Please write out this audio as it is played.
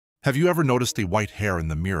Have you ever noticed a white hair in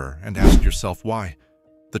the mirror and asked yourself why?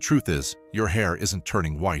 The truth is, your hair isn't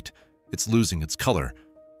turning white, it's losing its color.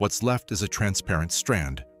 What's left is a transparent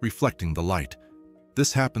strand, reflecting the light.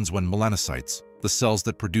 This happens when melanocytes, the cells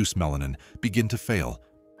that produce melanin, begin to fail.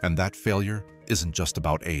 And that failure isn't just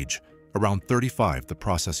about age. Around 35, the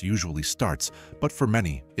process usually starts, but for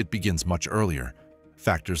many, it begins much earlier.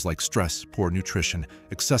 Factors like stress, poor nutrition,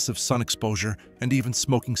 excessive sun exposure, and even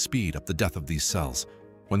smoking speed up the death of these cells.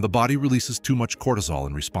 When the body releases too much cortisol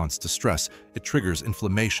in response to stress, it triggers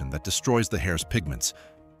inflammation that destroys the hair's pigments.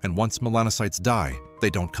 And once melanocytes die, they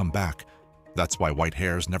don't come back. That's why white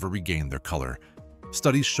hairs never regain their color.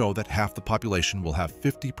 Studies show that half the population will have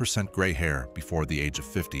 50% gray hair before the age of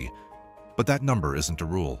 50. But that number isn't a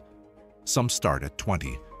rule. Some start at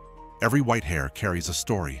 20. Every white hair carries a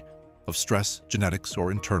story of stress, genetics,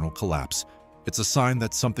 or internal collapse. It's a sign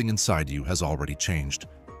that something inside you has already changed.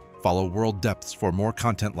 Follow World Depths for more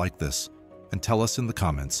content like this, and tell us in the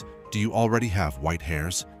comments, do you already have white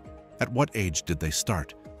hairs? At what age did they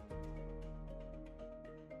start?